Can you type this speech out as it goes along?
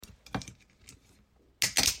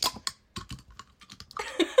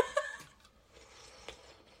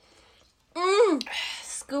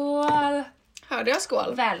nördiga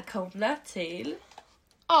skål. Välkomna till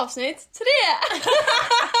Avsnitt 3.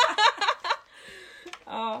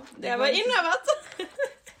 Ja, det var inövat.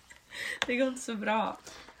 Det går inte så bra.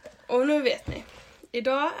 Och nu vet ni.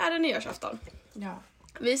 Idag är det nyårsafton. Ja.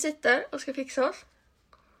 Vi sitter och ska fixa oss.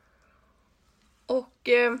 Och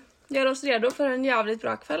gör oss redo för en jävligt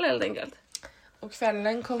bra kväll helt enkelt. Och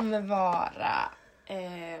kvällen kommer vara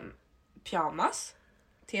pyjamas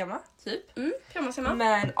tema typ. Pyjamas hemma.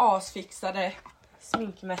 Men asfixade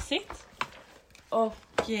sminkmässigt. Och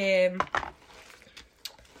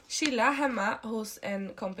chilla hemma hos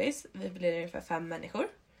en kompis. Vi blir ungefär 5 människor.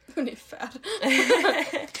 Ungefär.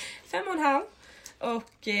 5,5. Och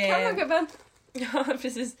Kammagubben. ja,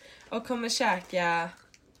 precis. Och kommer käka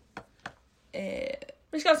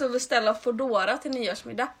Vi ska alltså beställa Foodora till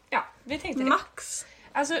nyårsmiddag. ja, vi tänkte det. Max.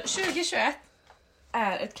 Alltså 2021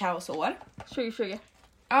 är ett kaosår. 2020.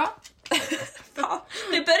 Ja. Ja,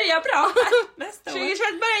 det börjar bra nästa år. 2021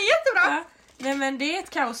 börjar jättebra. Ja. Nej, men det är ett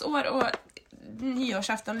kaosår och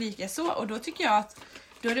nyårsafton lika så. Och då tycker jag att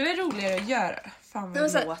då är det väl roligare att göra. Fan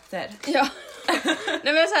vad det låter. Ja.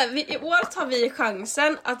 Nej, men så här, i år tar vi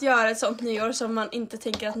chansen att göra ett sånt nyår som man inte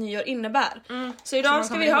tänker att nyår innebär. Så idag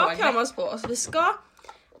ska vi ha pyjamas på oss. Vi ska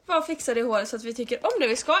bara fixa det i håret så att vi tycker om det.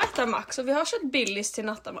 Vi ska äta Max och vi har köpt Billys till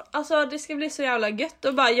nattamat. Alltså det ska bli så jävla gött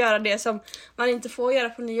att bara göra det som man inte får göra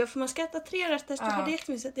på nyår. För man ska äta 3 rätter. Ja.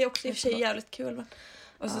 Det är också i och för sig jävligt kul. Men...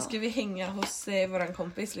 Och så ska vi hänga hos våran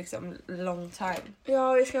kompis liksom long time.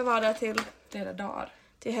 Ja, vi ska vara där till flera dagar.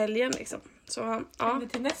 Till helgen liksom. Så ja. Eller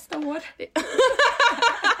till nästa år.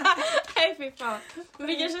 Nej fy fan. Men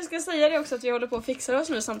vi kanske ska säga det också att vi håller på att fixa oss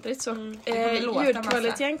nu samtidigt så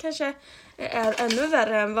ljudkvaliteten kanske är ännu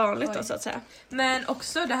värre än vanligt då, så att säga. Men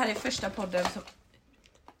också det här är första podden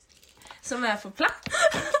som är på plats.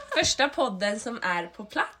 Första podden som är på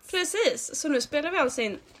plats. Precis, så nu spelar vi alltså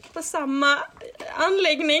in på samma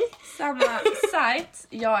anläggning. Samma site.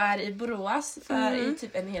 Jag är i Borås för i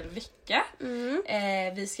typ en hel vecka.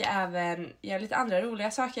 Vi ska även göra lite andra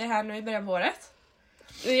roliga saker här nu i början på året.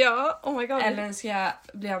 Ja, oh my god. Ellen ska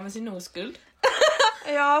bli av med sin oskuld.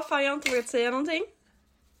 Ja, fan jag har inte vågat säga någonting.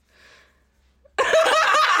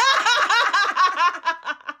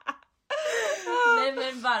 Nej,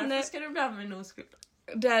 men varför ska du bli av med sin oskuld?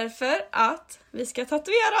 Därför att vi ska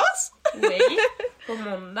tatuera oss. Nej, på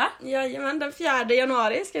måndag. Jajamän, den 4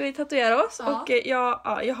 januari ska vi tatuera oss. Ja. Och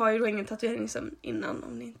jag har ju då ingen tatuering som innan,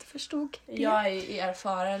 om ni inte förstod det. Jag är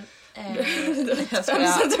erfaren.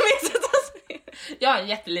 Jag har en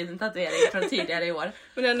jätteliten tatuering från tidigare i år.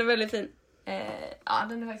 Men den är väldigt fin. Ja,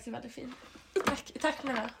 den är faktiskt väldigt fin. Tack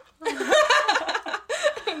Nella.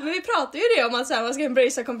 Men vi pratar ju det om att så här, man ska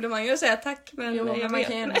embracea komplimanger och säga tack. Men man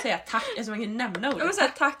kan ju ändå säga tack, alltså man kan nämna ordet. Ja, men så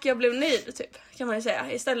här, tack, jag blev nöjd typ, kan man ju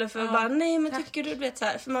säga. Istället för att bara, nej men tack. Tycker du vet så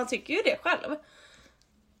här, för man tycker ju det själv.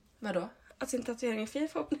 Vadå? Att sin tatuering är fin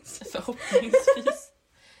förhoppningsvis. Förhoppningsvis.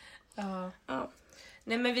 Ja.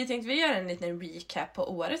 Nej, men vi tänkte vi göra en liten recap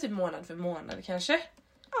på året, typ månad för månad kanske.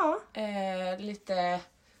 Ja. Lite.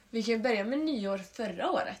 Vi kan ju börja med nyår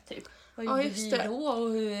förra året typ. Vad gjorde vi då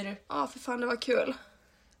och hur? Ja, för fan det var kul.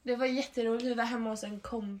 Det var jätteroligt. Vi var hemma hos en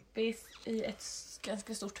kompis i ett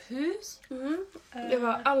ganska stort hus. Det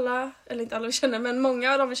var alla, eller inte alla vi känner, men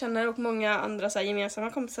många av dem vi känner och många andra så här,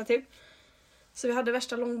 gemensamma kompisar typ. Så vi hade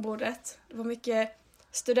värsta långbordet. Det var mycket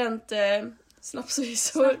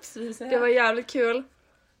snapsvisor. Det var jävligt kul.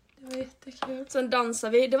 Det var jättekul. Sen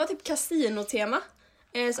dansade vi. Det var typ kasinotema.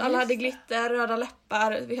 Så alla hade glitter, röda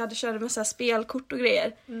läppar. Vi körde med så här spelkort och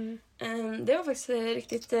grejer. Det var faktiskt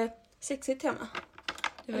riktigt sexigt tema.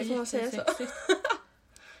 Det var jättesexigt.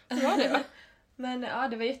 Det var det, va? Men ja,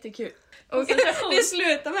 det var jättekul. Och det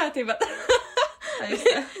slutade med typ att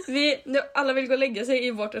alla vill gå och lägga sig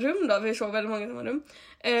i vårt rum då. Vi såg väldigt många som var rum.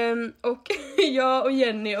 Och jag och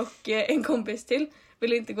Jenny och en kompis till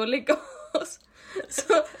ville inte gå och lägga oss.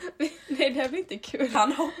 Så nej, det här blir inte kul.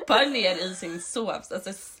 Han hoppar ner i sin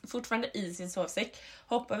alltså fortfarande i sin sovsäck.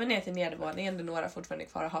 Hoppar vi ner till nedervåningen där några fortfarande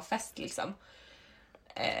kvar och har fest liksom.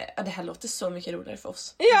 Det här låter så mycket roligare för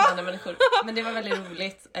oss. Ja. Människor. Men det var väldigt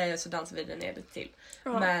roligt. Så dansade vi där ner lite till.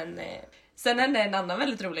 Ja. Men sen är det en annan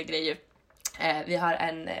väldigt rolig grej ju. Vi har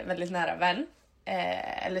en väldigt nära vän.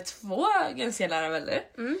 Eller 2 ganska nära vänner.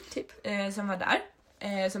 Typ. Som var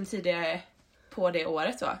där. Som tidigare på det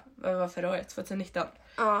året då. Vad var förra året? 2019.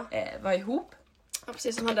 Ja. Var ihop. Ja,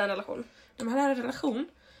 precis, som hade en relation. De hade en relation.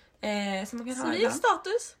 Som man kan ha civil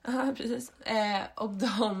status. Ja, precis. Och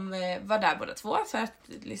de var där båda 2 för att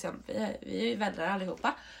liksom, vi är ju vänner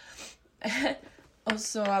allihopa. Och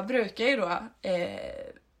så brukar ju då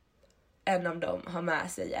en av dem ha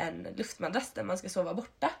med sig en luftmadrass där man ska sova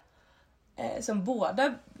borta. Som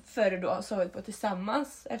båda före då har sovit på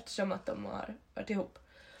tillsammans eftersom att de har varit ihop.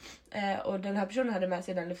 Och den här personen hade med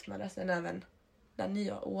sig den luftmadrassen även den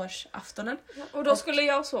nyårsaftonen. Och då skulle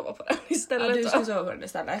jag sova på den istället. Ja, du skulle sova på den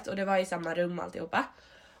istället. Och det var i samma rum alltihopa.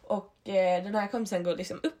 Och den här kompisen går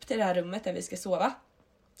liksom upp till det här rummet där vi ska sova.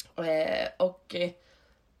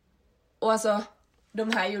 Och alltså,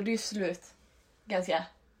 de här gjorde ju slut ganska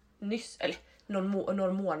nyss, eller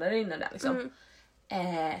några månader innan det liksom.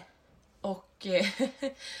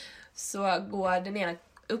 Så går den ena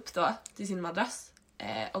upp då till sin madrass.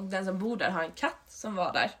 Och den som bor där har en katt som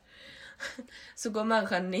var där. Så går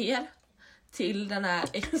människan ner till den här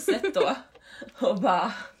exet då och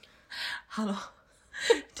bara: hallå,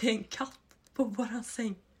 det är en katt på våran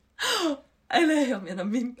säng. Eller jag menar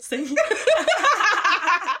min säng.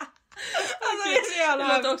 Alltså det är så jävla...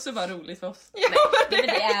 Det låter också bara roligt för oss. Ja, Nej,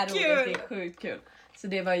 men det är kul. roligt, det är sjukt kul. Så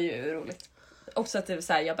det var ju roligt. Också att det var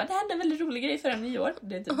så här, jag bara, det hände en väldigt rolig grej förra nyår.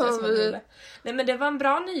 Det är typ det som var roligt. Nej, men det var en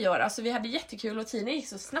bra nyår. Alltså vi hade jättekul och tiden gick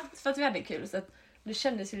så snabbt för att vi hade kul. Så att det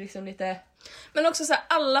kändes ju liksom lite... Men också så här,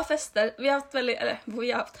 alla fester, vi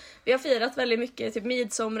har firat väldigt mycket typ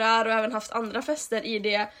midsomrar och även haft andra fester i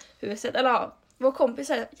det huset. Eller ja, vår kompis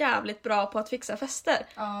är jävligt bra på att fixa fester.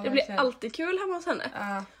 Ja, det blir alltid kul hemma hos henne.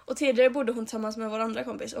 Ja. Och tidigare bodde hon tillsammans med vår andra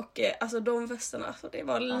kompis. Och alltså de festerna, alltså, det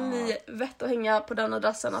var livet att hänga på den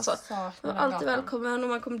adressen. Alltså. Man var alltid välkommen och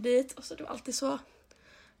man kom dit. Och så det var alltid så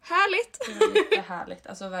härligt. Det var jättehärligt,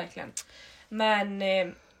 alltså verkligen. Men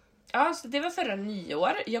ja, så det var förra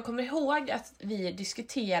nyår. Jag kommer ihåg att vi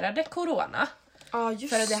diskuterade corona. Ja,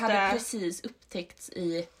 just för att det hade precis upptäckts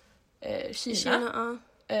i Kina.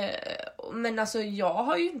 Men alltså jag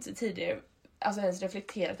har ju inte tidigare alltså ens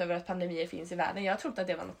reflekterat över att pandemier finns i världen. Jag trodde att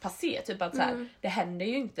det var något passé, typ att så här, det händer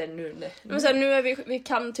ju inte nu. Men så här, nu är vi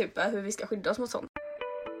kan typ hur vi ska skydda oss mot sånt.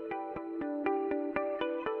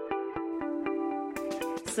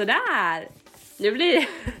 Sådär. Nu blir det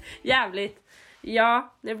jävligt...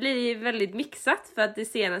 Ja, det blir väldigt mixat. För att det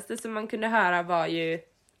senaste som man kunde höra var ju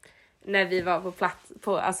när vi var på plats,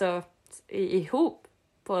 alltså ihop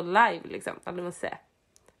på live liksom. Eller måste säga.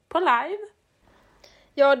 På live.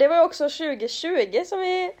 Ja, det var också 2020 som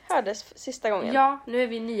vi hördes sista gången. Ja, nu är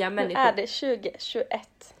vi nya människor. Nu är det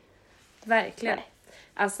 2021. Verkligen. Nej.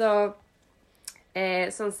 Alltså,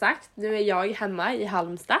 som sagt, nu är jag hemma i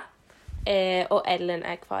Halmstad. Och Ellen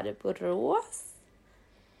är kvar i Borås.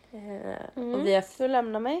 Och Du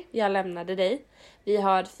lämnar mig. Jag lämnade dig. Vi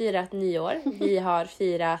har firat nyår. Vi har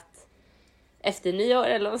firat efter nyår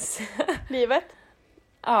eller livet.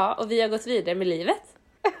 Ja, och vi har gått vidare med livet.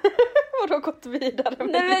 Vadå gått vidare med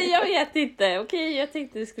Nej, men jag vet inte. Okej, jag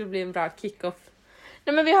tänkte det skulle bli en bra kick-off.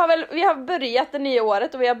 Nej, men vi har börjat det nya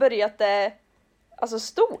året och vi har börjat det alltså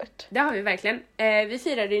stort. Det har vi verkligen. Vi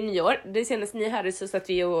firade i nyår. Det senaste ni hörde så satt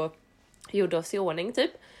vi och gjorde oss i ordning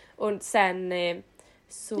typ. Och sen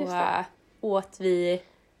så åt vi...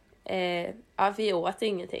 ja, vi åt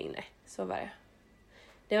ingenting. Nej, så var det.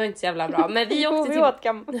 Det var inte så jävla bra. Men vi åkte vi åt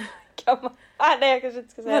gammal... nej, jag kanske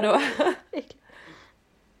inte ska säga. Vadå?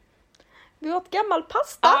 Vi åt gammal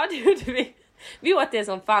pasta. Ja, det gjorde vi. Vi åt det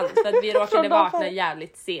som fanns för att vi råkade vakna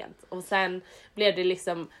jävligt sent. Och sen blev det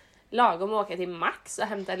liksom lagom att åka till Max och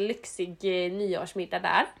hämta en lyxig nyårsmiddag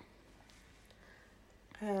där.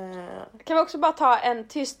 Kan vi också bara ta en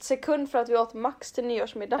tyst sekund för att vi åt Max till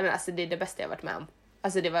nyårsmiddag? Men alltså det är det bästa jag varit med om.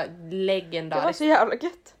 Alltså det var legendariskt. Det var så jävla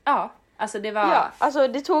gött. Ja, alltså det var... Ja, alltså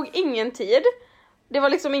det tog ingen tid. Det var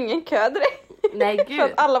liksom ingen kö direkt. Nej, gud. För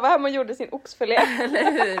att alla var hemma och gjorde sin oxfilé.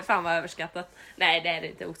 Eller hur? Fan vad överskattat. Nej, det är det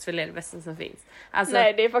inte. Oxfilé är det bästa som finns. Alltså,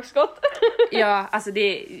 nej, det är faktiskt gott. Ja, alltså det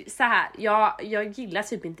är så här. Jag gillar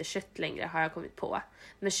typ inte kött längre har jag kommit på.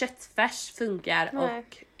 Men köttfärs funkar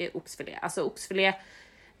och oxfilé. Alltså oxfilé,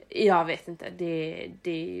 jag vet inte. Det är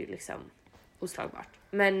ju liksom oslagbart.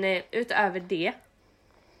 Men utöver det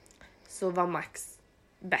så var Max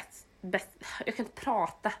bäst. Jag kan inte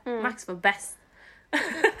prata. Max var bäst.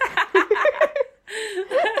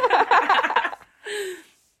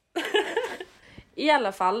 I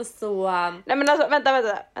alla fall så... Nej men alltså,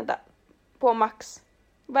 vänta. På Max.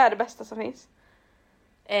 Vad är det bästa som finns?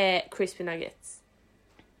 Crispy nuggets.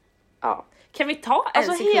 Ja. Kan vi ta en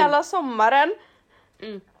sekund? Hela sommaren.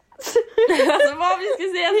 Alltså vad vi ska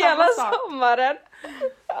säga hela sommaren.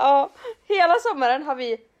 Ja, hela sommaren har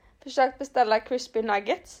vi försökt beställa crispy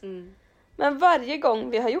nuggets. Men varje gång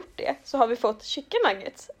vi har gjort det så har vi fått chicken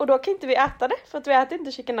nuggets. Och då kan inte vi äta det för att vi äter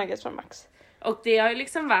inte chicken nuggets från Max. Och det har ju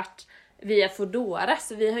liksom varit via Foodora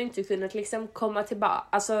så vi har ju inte kunnat liksom komma tillbaka.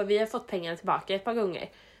 Alltså vi har fått pengarna tillbaka ett par gånger.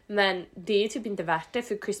 Men det är typ inte värt det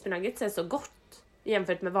för crispy nuggets är så gott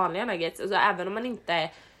jämfört med vanliga nuggets. Alltså även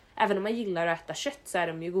om man gillar att äta kött så är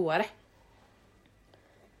de ju godare.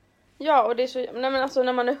 Ja, och det är så, nej men alltså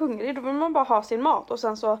när man är hungrig då vill man bara ha sin mat och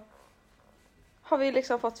sen så har vi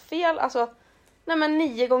liksom fått fel, alltså nej men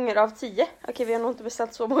 9 gånger av 10. Okej, vi har nog inte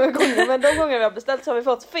beställt så många gånger, men de gånger vi har beställt så har vi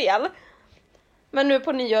fått fel. Men nu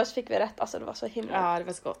på nyårs fick vi rätt, alltså det var så himla. Ja, det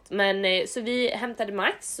var så gott. Men så vi hämtade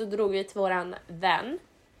Max så drog vi till våran vän.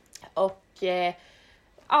 Och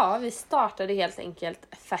ja, vi startade helt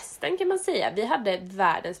enkelt festen kan man säga. Vi hade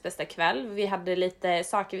världens bästa kväll. Vi hade lite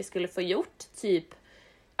saker vi skulle få gjort. Typ,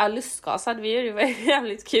 ja, lustgas hade vi ju, det var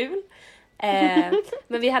jävligt kul.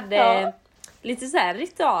 Men vi hade lite så här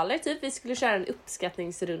ritualer, typ vi skulle köra en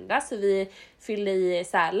uppskattningsrunda. Så vi fyllde i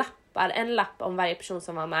så här lappar, en lapp om varje person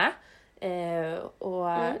som var med.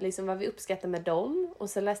 Och liksom vad vi uppskattar med dem. Och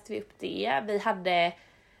så läste vi upp det. Vi hade,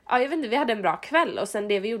 ja jag vet inte, vi hade en bra kväll. Och sen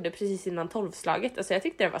det vi gjorde precis innan 12-slaget. Alltså jag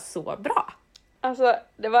tyckte det var så bra. Alltså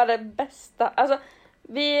det var det bästa. Alltså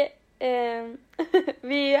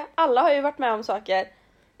vi alla har ju varit med om saker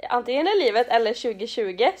antingen i livet eller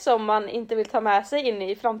 2020 som man inte vill ta med sig in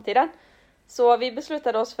i framtiden. Så vi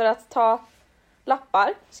beslutade oss för att ta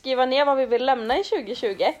lappar, skriva ner vad vi vill lämna i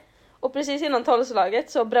 2020. Och precis innan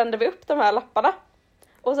 12-slaget så brände vi upp de här lapparna.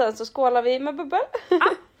 Och sen så skålade vi med bubbel.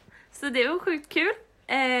 Ja, så det var sjukt kul.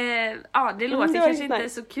 Ja, det låter kanske inte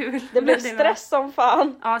så kul. Det blev stress som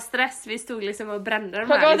fan. Ja, stress. Vi stod liksom och brände de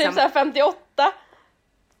Klockan här. var Liksom. typ så här 58.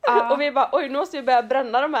 Ja. Och vi bara, oj nu måste vi börja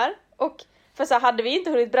bränna de här. Och för så här, hade vi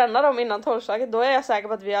inte hunnit bränna dem innan 12-slaget, då är jag säker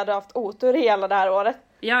på att vi hade haft otur hela det här året.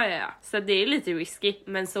 Ja. Så det är lite risky,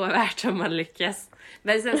 men så värt om man lyckas.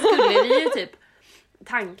 Men sen skulle vi ju typ,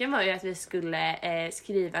 tanken var ju att vi skulle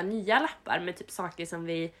skriva nya lappar med typ saker som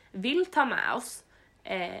vi vill ta med oss.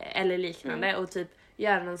 Eller liknande. Och typ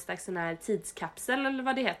göra någon slags sån här tidskapsel eller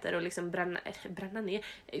vad det heter. Och liksom bränna ner,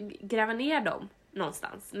 gräva ner dem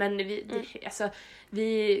någonstans. Men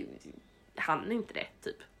vi hann inte det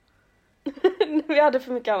typ. Vi hade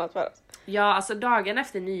för mycket annat för oss. Ja, alltså dagen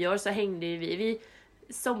efter nyår så hängde ju vi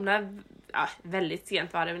somnade, väldigt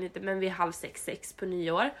sent var det väl inte, men vid 5:30 på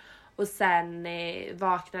nyår. Och sen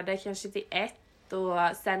vaknade kanske till 1.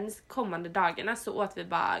 Och sen kommande dagarna så åt vi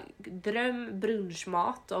bara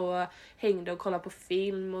brunchmat och hängde och kollade på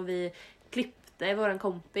film. Och vi klippte våran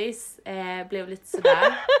kompis, blev lite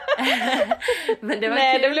sådär. Men det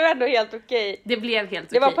var kul. Det blev ändå helt okej. Det blev helt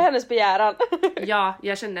okej. Det var på hennes begäran. Ja,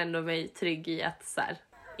 jag kände ändå mig trygg i att så här,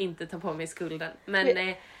 inte ta på mig skulden.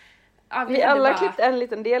 Men vi alla klippte en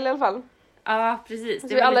liten del i alla fall. Ja, precis. Så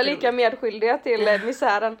vi alla lika medskyldiga till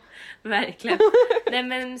misären. Verkligen. Nej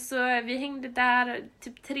men så vi hängde där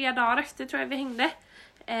typ 3 dagar efter tror jag vi hängde.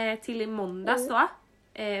 Till i måndags då.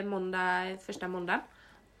 Första måndagen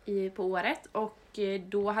på året. Och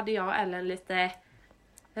då hade jag och Ellen lite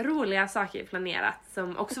roliga saker planerat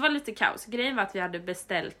som också var lite kaos. Grejen var att vi hade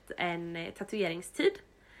beställt en tatueringstid.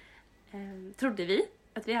 Trodde vi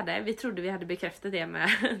att vi hade. Vi trodde vi hade bekräftat det med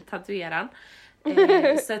tatueran.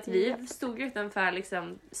 Så att vi stod utanför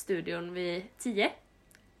liksom, studion vid 10.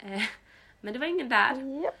 Men det var ingen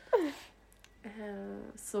där. Yep.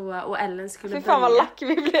 Så, och Ellen skulle börja. Fy fan vad lack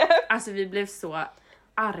vi blev. Alltså vi blev så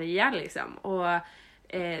arga liksom. Och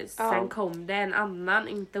sen kom det en annan,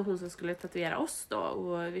 inte hon som skulle tatuera oss då.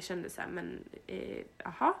 Och vi kände så här, men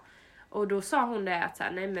jaha. Och då sa hon det att så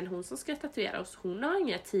här, nej men hon som ska tatuera oss, hon har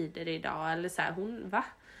inga tider idag. Eller så här, hon, va?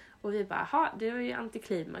 Och vi bara, jaha, det var ju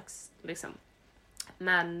antiklimax liksom.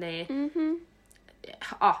 Men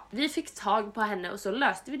vi fick tag på henne och så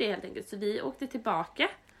löste vi det helt enkelt. Så vi åkte tillbaka.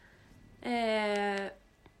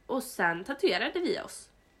 Och sen tatuerade vi oss.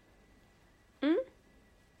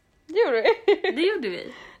 Det gjorde vi. Det gjorde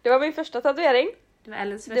vi. Det var min första tatuering. Det var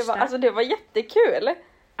Ellens första. Det var jättekul.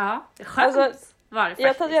 Ja, skönt var det faktiskt.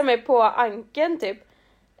 Jag tatuerade mig på ankeln typ.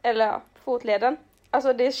 Eller ja, fotleden.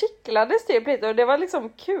 Alltså det kittlades typ lite och det var liksom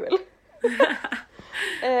kul.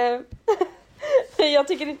 Jag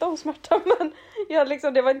tycker inte om smärta, men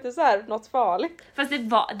det var inte så här något farligt. Fast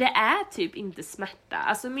det är typ inte smärta.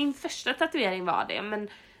 Alltså min första tatuering var det, men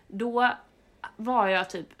då var jag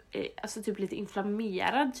typ lite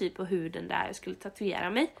inflammerad typ på huden där jag skulle tatuera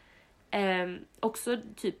mig. Också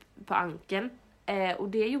typ på ankeln. Och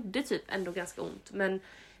det gjorde typ ändå ganska ont. Men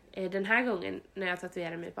den här gången när jag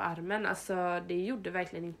tatuerade mig på armen, alltså det gjorde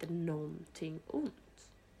verkligen inte någonting ont.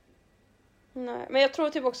 Nej, men jag tror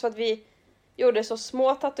typ också att vi gjorde så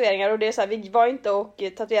små tatueringar och det är så här, vi var inte och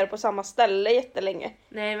tatuerade på samma ställe jättelänge.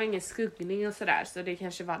 Nej, det var ingen skuggning och sådär, så det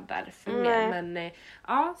kanske var därför mer. Men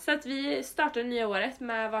ja, så att vi startade nya året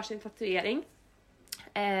med varsin tatuering.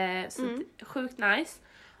 Så sjukt nice.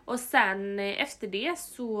 Och sen efter det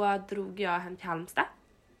så drog jag hem till Halmstad.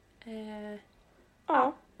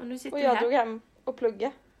 Och nu sitter och jag drog hem och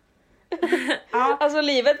plugga. Alltså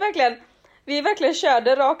livet verkligen. vi verkligen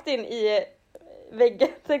körde rakt in i väggen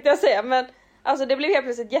tänkte jag säga. Men alltså det blev helt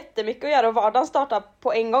plötsligt jättemycket att göra och vardagen startade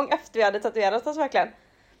på en gång efter vi hade tatuerat oss verkligen.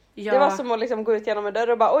 Ja. Det var som att liksom gå ut genom en dörr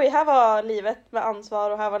och bara oj, här var livet med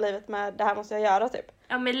ansvar och här var livet med det här måste jag göra typ.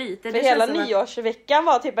 Ja men lite. För hela nyårsveckan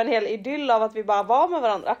var typ en hel idyll av att vi bara var med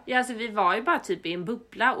varandra. Ja alltså vi var ju bara typ i en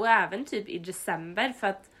bubbla och även typ i december för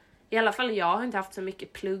att i alla fall jag har inte haft så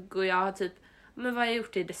mycket plugg och jag har typ, men vad har jag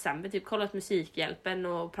gjort i december? Typ kollat Musikhjälpen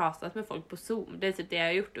och pratat med folk på Zoom. Det är typ det jag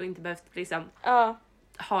har gjort och inte behövt liksom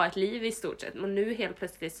ha ett liv i stort sett. Men nu helt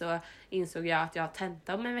plötsligt så insåg jag att jag har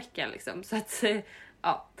tenta om en vecka liksom. Så att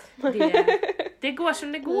ja, det går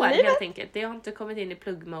som det går helt enkelt. Det har inte kommit in i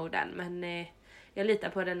pluggmoden men jag litar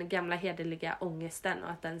på den gamla hederliga ångesten och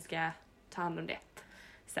att den ska ta hand om det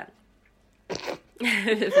sen.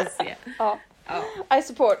 Vi får se. Ja. I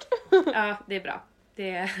support. Ja, det är bra. Det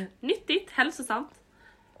är nyttigt, hälsosamt.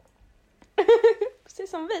 Precis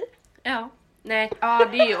som vi. Ja. Nej, ja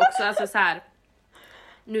det är ju också alltså så här.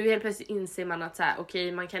 Nu helt plötsligt inser man att så här,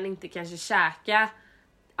 okej, man kan inte kanske käka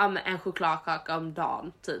en chokladkaka om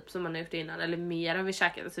dagen typ som man har gjort innan eller mer har vi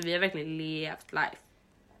käkat. Alltså vi har verkligen levt life.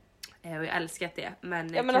 Och jag har älskat det.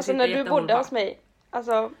 Men alltså när du bodde hos mig.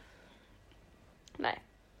 Alltså. Nej.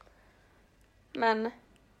 Men.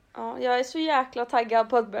 Ja, jag är så jäkla taggad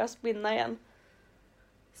på att börja spinna igen.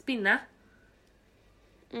 Spinna?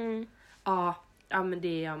 Mm. Ja, men det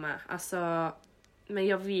är jag med. Alltså, men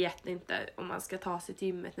jag vet inte om man ska ta sig till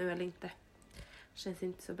gymmet nu eller inte. Känns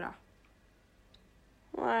inte så bra.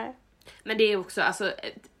 Nej. Men det är också,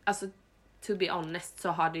 alltså to be honest så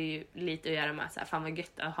har det ju lite att göra med så här, fan vad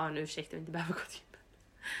gött att ha en ursäkt och inte behöva gå till gymmet.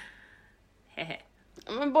 Hehe.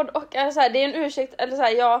 Men både och, alltså, så här, det är en ursäkt, eller så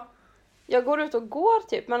här, jag går ut och går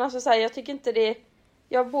typ, men alltså så här, jag tycker inte det,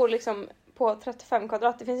 jag bor liksom på 35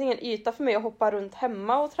 kvadrat, det finns ingen yta för mig att hoppa runt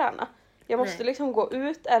hemma och träna. Jag måste liksom gå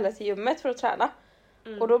ut eller till gymmet för att träna.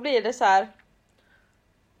 Och då blir det så här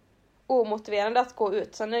omotiverande att gå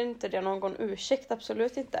ut. Sen är inte det någon ursäkt,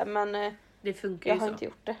 absolut inte, men det funkar jag ju har så. Inte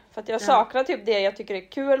gjort det. För att jag saknar typ det jag tycker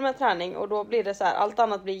är kul med träning och då blir det så här, allt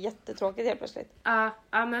annat blir jättetråkigt helt plötsligt. Ja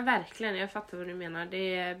men verkligen, jag fattar vad du menar.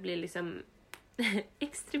 Det blir liksom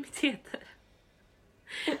extremiteter.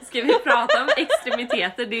 Ska vi prata om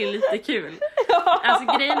extremiteter? Det är lite kul.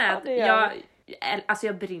 Alltså grejen är att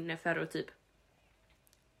jag brinner för att typ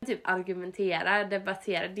argumentera,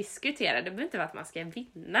 debattera, diskutera. Det behöver inte vara att man ska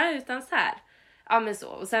vinna utan så här. Ja men så.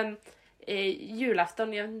 Och sen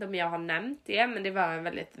julafton, jag vet inte om jag har nämnt det, men det var en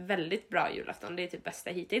väldigt, väldigt bra julafton. Det är typ bästa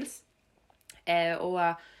hittills. Och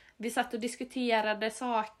vi satt och diskuterade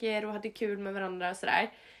saker och hade kul med varandra och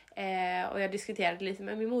sådär. Och jag diskuterade lite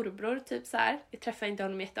med min morbror typ så här. Jag träffar inte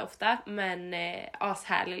honom jätteofta, men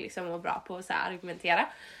ashärlig liksom och bra på att så här argumentera.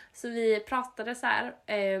 Så vi pratade så här.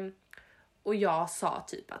 Och jag sa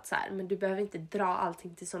typ att så här, men du behöver inte dra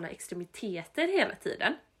allting till såna extremiteter hela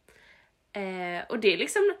tiden. Och det är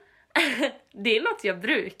liksom det är något jag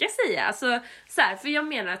brukar säga. Alltså, så här, för jag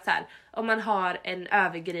menar att så här, om man har en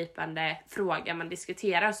övergripande fråga man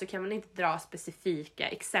diskuterar så kan man inte dra specifika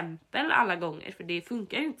exempel alla gånger. För det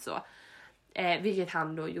funkar ju inte så. Vilket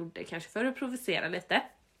han då gjorde kanske för att provocera lite.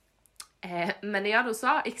 Men när jag då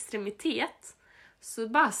sa extremitet så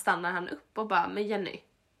bara stannar han upp och bara, men Jenny.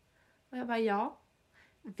 Och jag bara, ja.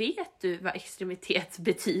 Vet du vad extremitet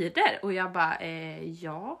betyder? Och jag bara,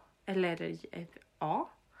 ja. Eller ja.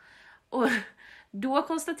 Och då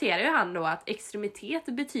konstaterar ju han då att extremitet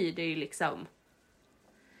betyder ju liksom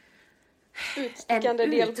utstickande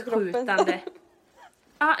del på kroppen.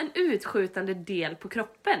 Ja, en utskjutande del på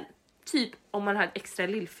kroppen. Typ om man har ett extra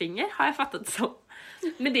lillfinger har jag fattat så.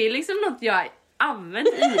 Men det är liksom något jag använt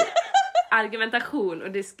i argumentation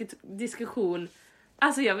och diskussion.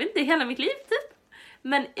 Alltså jag vet inte, hela mitt liv typ.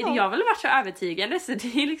 Men jag har väl varit så övertygande så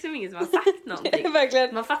det är liksom ingen som har sagt någonting. Det är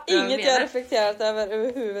verkligen man fattar inget jag har reflekterat över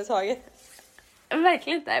överhuvudtaget.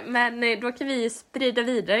 Verkligen inte, men då kan vi sprida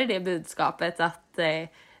vidare det budskapet att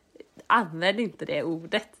använd inte det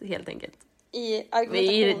ordet helt enkelt. I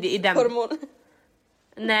argumentationsformon.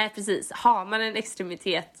 Nej, precis. Har man en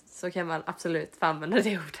extremitet så kan man absolut få använda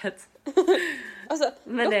det ordet. Alltså,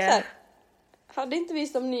 men det... här, hade inte vi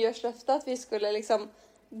som nyårslöfte att vi skulle liksom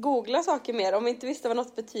googla saker mer. Om vi inte visste vad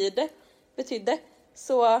något betydde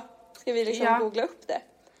så ska vi liksom googla upp det.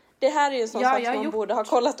 Det här är ju en sån sak som man borde ha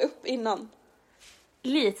kollat upp innan.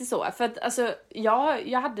 Lite så, för att alltså,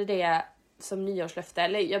 jag hade det som nyårslöfte,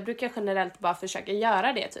 eller jag brukar generellt bara försöka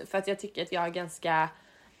göra det typ, för att jag tycker att jag är ganska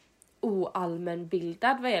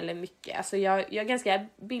oallmänbildad vad gäller mycket. Alltså jag är ganska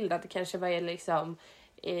bildad kanske vad gäller liksom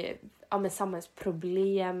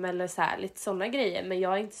samhällsproblem eller så här, lite såna grejer, men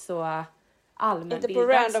jag är inte så allmänbildad. Inte på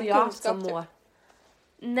random kunskap typ.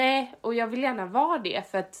 Nej, och jag vill gärna vara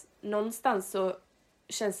det för att någonstans så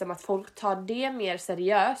känns det som att folk tar det mer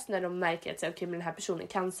seriöst när de märker att okay, men den här personen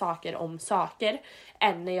kan saker om saker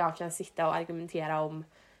än när jag kan sitta och argumentera om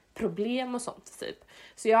problem och sånt typ.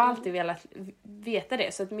 Så jag har alltid velat veta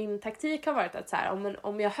det. Så att min taktik har varit att så här,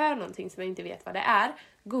 om jag hör någonting som jag inte vet vad det är,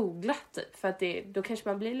 googla typ. För att då kanske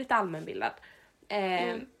man blir lite allmänbildad.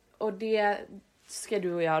 Och det ska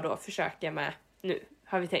du och jag då försöka med nu,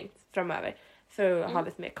 har vi tänkt, framöver. För att ha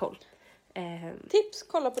lite mer koll. Tips,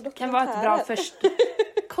 kolla på dokumentärer. Kan vara ett bra först.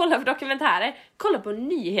 Kolla på dokumentärer. Kolla på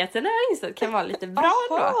nyheterna insåg kan vara lite bra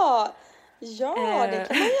då. Ja, det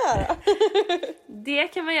kan man göra. Det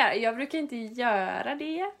kan man göra. Jag brukar inte göra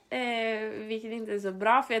det. Vilket inte är så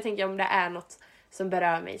bra. För jag tänker om det är något som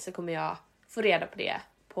berör mig så kommer jag få reda på det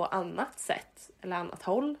på annat sätt. Eller annat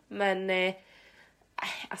håll. Men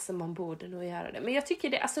alltså man borde nog göra det. Men jag tycker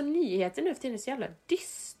det, alltså nyheter nu för tiden är så jävla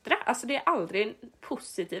dystra. Alltså det är aldrig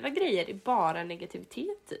positiva grejer. Det är bara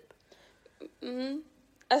negativitet typ.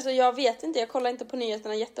 Alltså jag vet inte, jag kollar inte på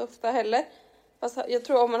nyheterna jätteofta heller. Fast jag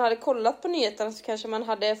tror om man hade kollat på nyheterna så kanske man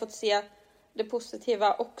hade fått se det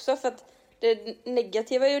positiva också. För att det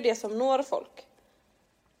negativa är ju det som når folk.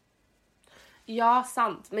 Ja,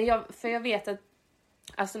 sant. Men jag vet att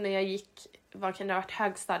alltså när jag gick, vad kan det ha varit,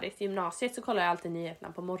 högstadiet, gymnasiet så kollade jag alltid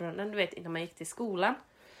nyheterna på morgonen, du vet, innan man gick till skolan.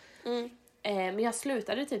 Men jag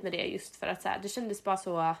slutade typ med det just för att så här, det kändes bara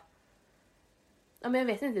så. Ja, men jag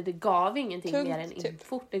vet inte, det gav ingenting tungt, mer än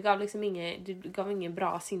info. Typ. Det gav ingen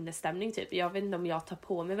bra sinnesstämning typ. Jag vet inte om jag tar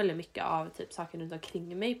på mig väldigt mycket av typ saker runt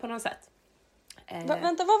omkring mig på något sätt.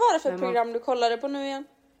 Vänta, vad var det för program du kollade på nu igen?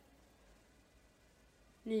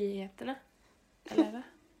 Nyheterna. Eller vad?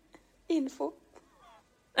 Info.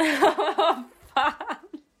 Fan.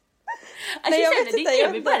 Alltså, Nej, jag känner det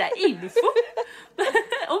ger mig bara info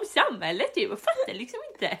om samhället. Jag fattar liksom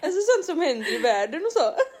inte. Alltså sånt som händer i världen och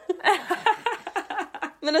så.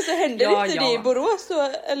 Men alltså händer inte det i Borås så,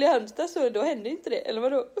 eller i Halmstad så då händer inte det, eller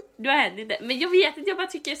vadå? Då händer inte. Men jag vet inte, jag bara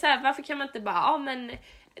tycker så här, varför kan man inte bara, men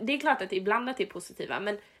det är klart att det ibland att det är positiva,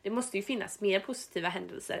 men det måste ju finnas mer positiva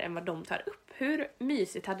händelser än vad de tar upp. Hur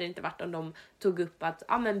mysigt hade det inte varit om de tog upp att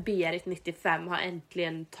men Berit 95 har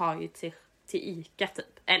äntligen tagit sig till Ica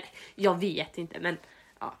typ. Eller, jag vet inte, men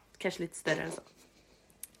ja, kanske lite större än så.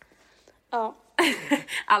 Ja.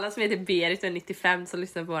 Alla som heter Berit och 95 som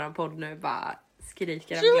lyssnar på våran podd nu bara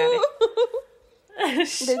skriker av glädje.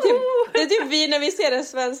 Det är typ vi när vi ser en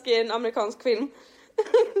svensk i en amerikansk film.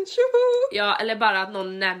 Ja, eller bara att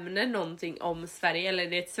någon nämner någonting om Sverige, eller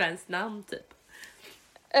det är ett svenskt namn typ.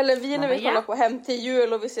 Eller vi när vi kollar på Hem till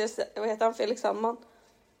jul och vi ser, vad heter han, Felix Sandman.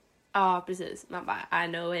 Ja, precis. Man bara, I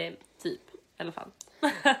know him, typ. I alla fall.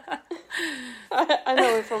 I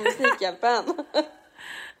know him from Musikhjälpen.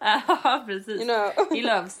 Ja, precis. You know. He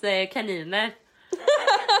loves kaniner.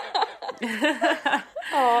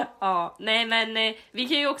 Ja, nej men vi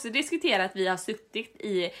kan ju också diskutera att vi har suttit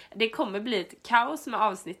i, det kommer bli ett kaos med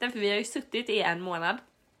avsnitten för vi har ju suttit i 1 månad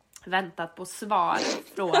väntat på svar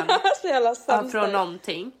från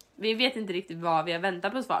någonting. Vi vet inte riktigt vad vi har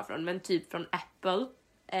väntat på svar från, men typ från Apple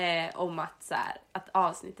om att så här, att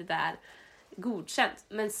avsnittet är godkänt.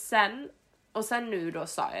 Men sen nu då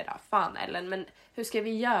sa jag då, fan Ellen, men hur ska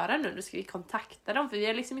vi göra nu? Då ska vi kontakta dem för vi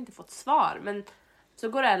har liksom inte fått svar, men så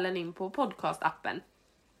går Ellen in på podcastappen.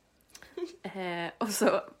 Och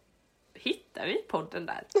så hittar vi podden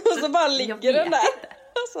där. Och så bara ligger den där.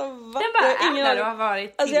 Alltså, den bara ingen har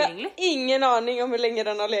varit tillgänglig. Jag har ingen aning om hur länge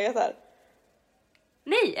den har legat där.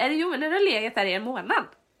 Nej, men den har legat där i 1 månad.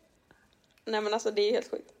 Nej men alltså det är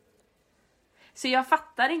helt sjukt. Så jag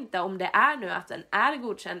fattar inte om det är nu att den är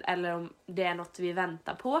godkänd eller om det är något vi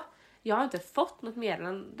väntar på. Jag har inte fått något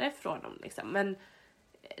meddelande från dem liksom. Men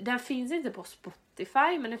den finns inte på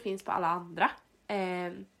Spotify, men den finns på alla andra.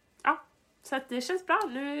 Ja, så att det känns bra.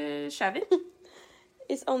 Nu kör vi.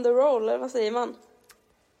 It's on the roll, eller vad säger man?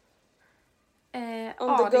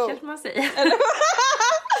 Ja, det kanske man säger.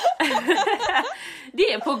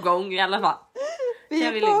 Det är på gång i alla fall. Vi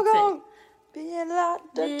är på gång. Vi är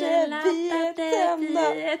laddade, vi är tända.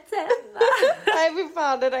 Nej, fy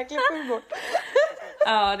fan, det där klipper vi bort.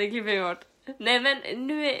 Ja, det klipper vi bort. Nej, men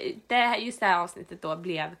nu just det här avsnittet då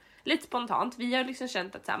blev lite spontant. Vi har liksom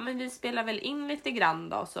känt att så här, men vi spelar väl in lite grann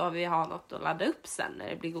då, så vi har något att ladda upp sen när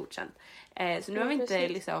det blir godkänt. Så nu har vi inte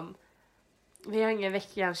liksom, vi har ingen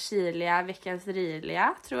veckans chiliga, veckans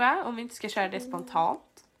riliga tror jag, om vi inte ska köra det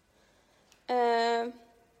spontant.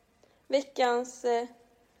 Veckans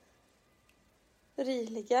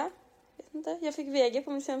riliga, vet inte. Jag fick VG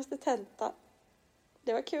på min senaste tenta.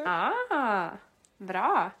 Det var kul.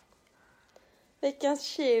 Bra. Veckans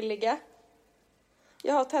chiliga.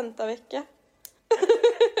 Jag har tentavecka.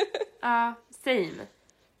 Ja, same.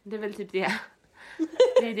 Det är väl typ det.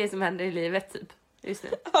 Det är det som händer i livet typ. Just nu.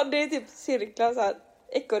 Ja, det är typ cirklar så här.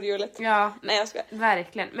 Ekorrhjulet. Ja, Nej, jag ska.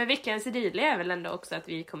 verkligen. Men veckans idylliga är väl ändå också att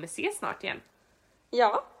vi kommer se snart igen.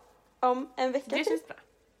 Ja, om en vecka. Det känns bra.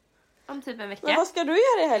 Om typ en vecka. Men vad ska du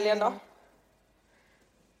göra i helgen då?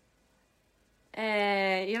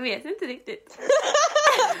 Jag vet inte riktigt.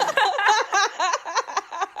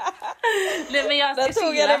 Nej, men jag ska Där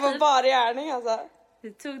tog jag det på bar gärning alltså.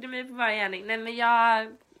 Du tog det mig på bara gärning. Nej, men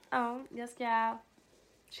jag ska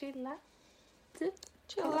chilla. Typ.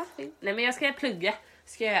 Chilla. Nej, men jag ska plugga.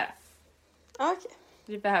 Ska jag göra. Okej.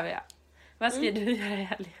 Det behöver jag. Vad ska du göra i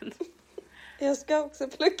helgen? Jag ska också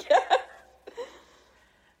plugga.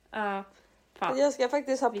 Ja. Fan. Jag ska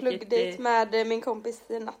faktiskt ha pluggdejt med min kompis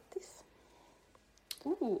Nattis.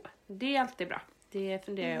 Det är alltid bra. Det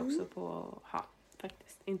funderar jag också på att ha.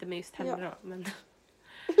 Faktiskt. Inte med just henne då. Men...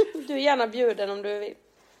 Du är gärna bjuden om du vill.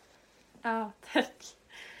 Ja, tack.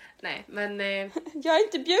 Nej, men... Jag är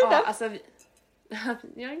inte bjuden. Ja, alltså,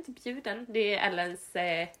 jag är inte bjuden. Det är Ellens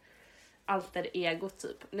alter ego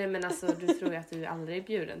typ. Nej, men alltså du tror ju att du aldrig är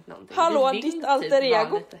bjuden till någonting. Hallå, ditt alter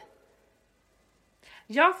ego?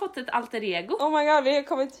 Jag har fått ett alter ego. Oh my god,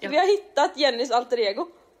 vi har hittat Jennys alter ego.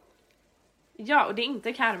 Ja, och det är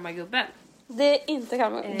inte karmagubben. Det är inte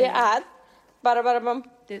karmagubben. Det är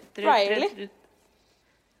Riley.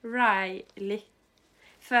 Riley.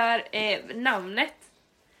 För namnet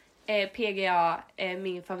PGA,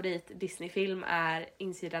 min favorit Disney-film, är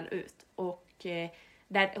insidan ut. Och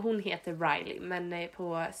där hon heter Riley, men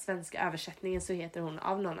på svenska översättningen så heter hon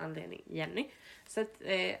av någon anledning Jenny. Så att,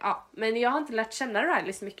 ja, men jag har inte lärt känna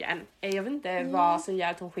Riley så mycket än. Jag vet inte vad som gör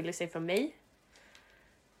att hon skiljer sig från mig.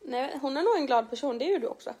 Nej, hon är nog en glad person, det är ju du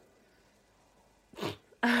också.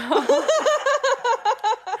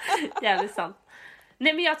 Jävligt sant.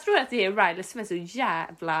 Nej, men jag tror att det är Riley som är så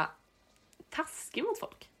jävla taskig mot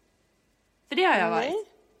folk. För det har jag varit.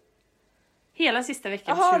 Hela sista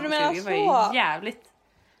veckan på 2020 var ju jävligt.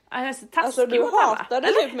 Jag är så taskig alltså du mot alla. hatade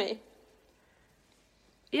typ mig.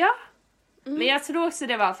 Ja. Men jag tror också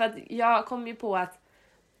det var för att jag kom ju på att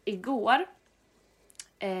igår,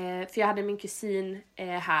 för jag hade min kusin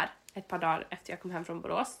här ett par dagar efter jag kom hem från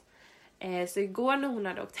Borås. Så igår när hon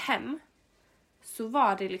hade åkt hem så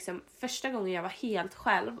var det liksom första gången jag var helt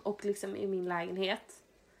själv och liksom i min lägenhet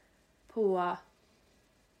på,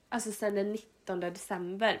 alltså sen den 19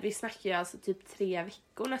 december. Vi snackar ju alltså typ 3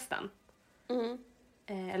 veckor nästan.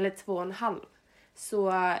 Eller 2,5.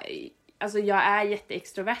 Så alltså jag är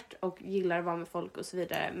jätteextrovert och gillar att vara med folk och så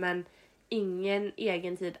vidare. Men ingen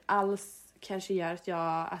egen tid alls kanske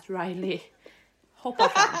gör att Riley hoppar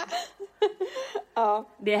fram. Ja.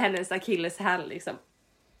 Det är hennes akilleshäl liksom.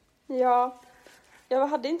 Ja. Jag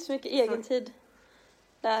hade inte så mycket egen tid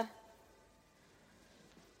där.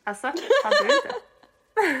 Alltså, hade du inte?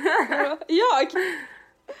 Jag?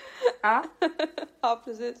 Ja. Ja,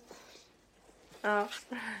 precis. Ja.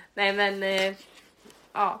 Nej, men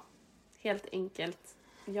ja, helt enkelt.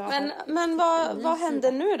 Men vad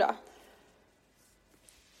händer nu då?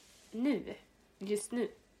 Just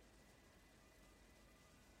nu.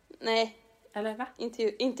 Nej, Eller va?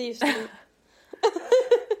 inte just nu.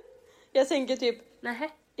 Jag tänker typ Nähä.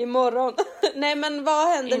 imorgon. Nej, men vad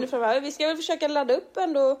händer nu framöver? Vi ska väl försöka ladda upp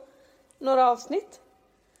ändå några avsnitt.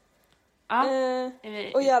 Ja.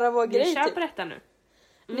 Och göra vår grej Vi kör typ. på detta nu.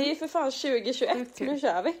 Det är ju för fan 2021. Nu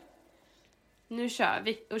kör vi. Nu kör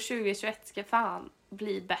vi. Och 2021 ska fan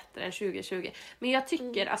bli bättre än 2020. Men jag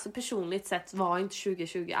tycker, alltså personligt sett var inte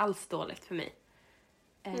 2020 alls dåligt för mig.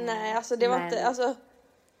 Nej, alltså det var inte, alltså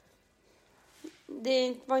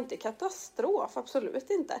det var inte katastrof, absolut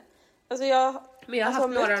inte. Alltså jag har alltså,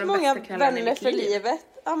 haft några av de många bästa kvällarna i vänner mitt för liv. livet.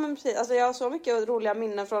 Ja, men precis. Alltså jag har så mycket roliga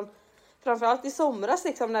minnen från framförallt i somras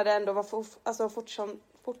liksom, när det ändå var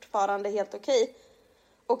fortfarande helt okej.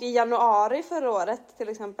 Och i januari förra året till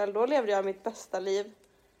exempel, då levde jag mitt bästa liv.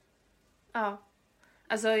 Ja.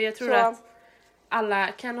 Alltså jag tror att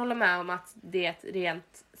alla kan hålla med om att det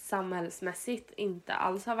rent samhällsmässigt inte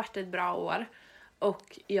alls har varit ett bra år.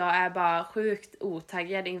 Och jag är bara sjukt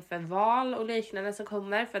otaggad inför val och liknande som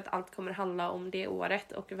kommer. För att allt kommer handla om det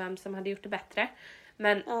året och vem som hade gjort det bättre.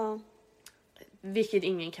 Men vilket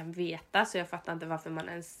ingen kan veta, så jag fattar inte varför man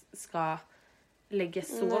ens ska lägga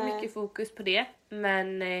så mycket fokus på det.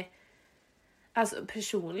 Men alltså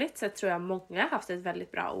personligt så tror jag många har haft ett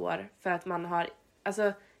väldigt bra år. För att man har,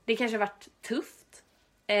 alltså det kanske har varit tufft,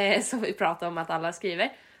 som vi pratar om att alla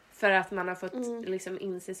skriver. För att man har fått liksom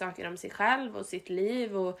inse saker om sig själv och sitt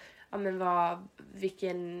liv. Och ja, men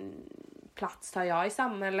vilken plats tar jag i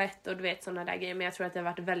samhället och du vet sådana där grejer. Men jag tror att det har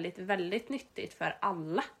varit väldigt, väldigt nyttigt för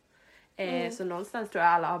alla. Så någonstans tror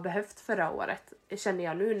jag alla har behövt förra året. Känner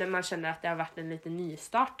jag nu när man känner att det har varit en liten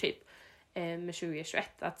nystart typ. Med 2021.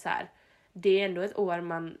 Att så här, det är ändå ett år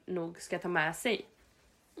man nog ska ta med sig.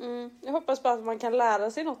 Jag hoppas bara att man kan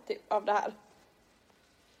lära sig något av det här.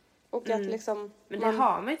 Och att liksom... Men det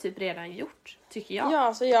har man ju typ redan gjort, tycker jag.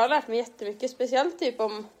 Ja, så jag har lärt mig jättemycket. Speciellt typ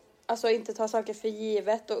om alltså inte ta saker för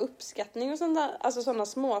givet och uppskattning och sånt där. Alltså sådana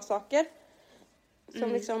små saker.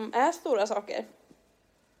 Som liksom är stora saker.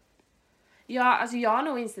 Ja, alltså jag har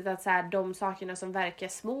nog insett att så här, de sakerna som verkar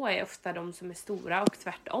små är ofta de som är stora och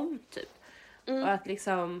tvärtom typ. Och att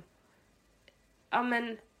liksom...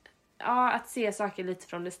 att se saker lite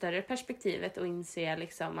från det större perspektivet och inse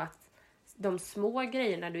liksom att de små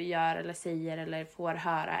grejerna du gör eller säger eller får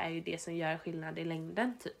höra är ju det som gör skillnad i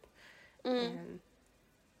längden typ.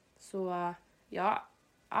 Så ja,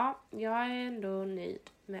 jag är ändå nöjd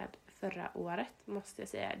med förra året måste jag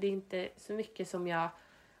säga. Det är inte så mycket som jag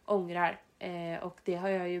ångrar och det har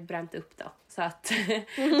jag ju bränt upp då. Så att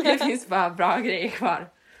det finns bara bra grejer kvar,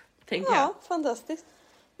 tänker jag. Ja, fantastiskt.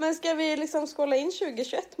 Men ska vi liksom skåla in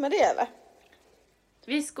 2021 med det eller?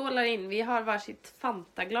 Vi skålar in. Vi har varsitt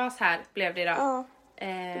Fanta-glas här blev det idag. Ja, det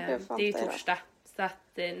är ju torsdag. Så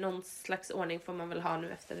att någon slags ordning får man väl ha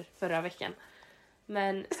nu efter förra veckan.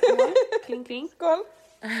 Men skål, kling kling. Skål.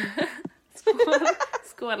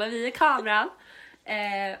 Skålar vi i kameran.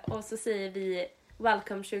 Och så säger vi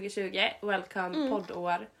welcome 2020, welcome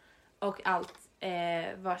poddår och allt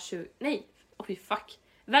var 20... Nej,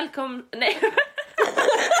 Welcome... Nej.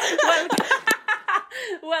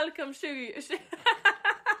 Welcome 2020.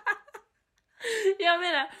 Jag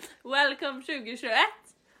menar, welcome 2021.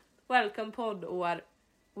 Welcome poddår.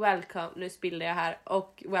 Welcome, nu spillde jag här.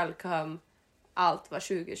 Och welcome allt vad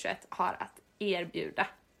 2021 har att erbjuda.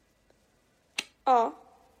 Ja.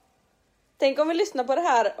 Tänk om vi lyssnar på det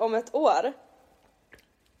här om ett år.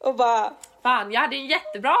 Och bara... Fan, jag hade en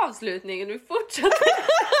jättebra avslutning och nu fortsätter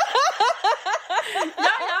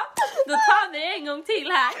ja, då tar vi det en gång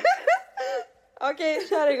till här. Okej,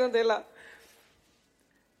 kör en gång till då.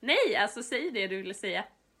 Nej, alltså säg det du ville säga.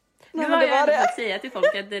 Nej, nu har jag ändå fått säga till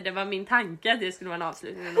folk att det var min tanke att det skulle vara en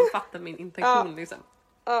avslutning. Och de fattar min intention liksom.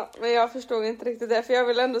 Ja, men jag förstod inte riktigt det. För jag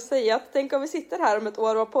vill ändå säga att tänk om vi sitter här om ett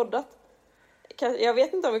år och har poddat. Jag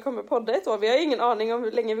vet inte om vi kommer podda ett år. Vi har ingen aning om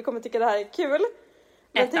hur länge vi kommer tycka det här är kul.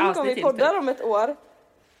 Men tänk om vi poddar om ett år.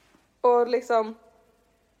 Och liksom...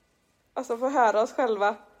 Alltså få höra oss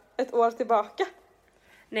själva ett år tillbaka.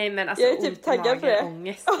 Nej men alltså jag är typ taggad för det.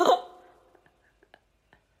 Ångest.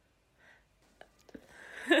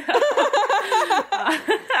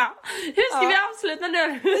 Hur ska vi avsluta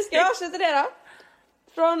nu? Hur ska vi avsluta det då?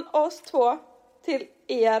 Från oss två till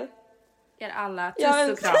er. Er alla.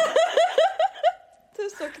 Tuss och kram.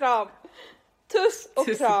 Tuss och kram. Tuss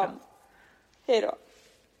och kram. Hej då.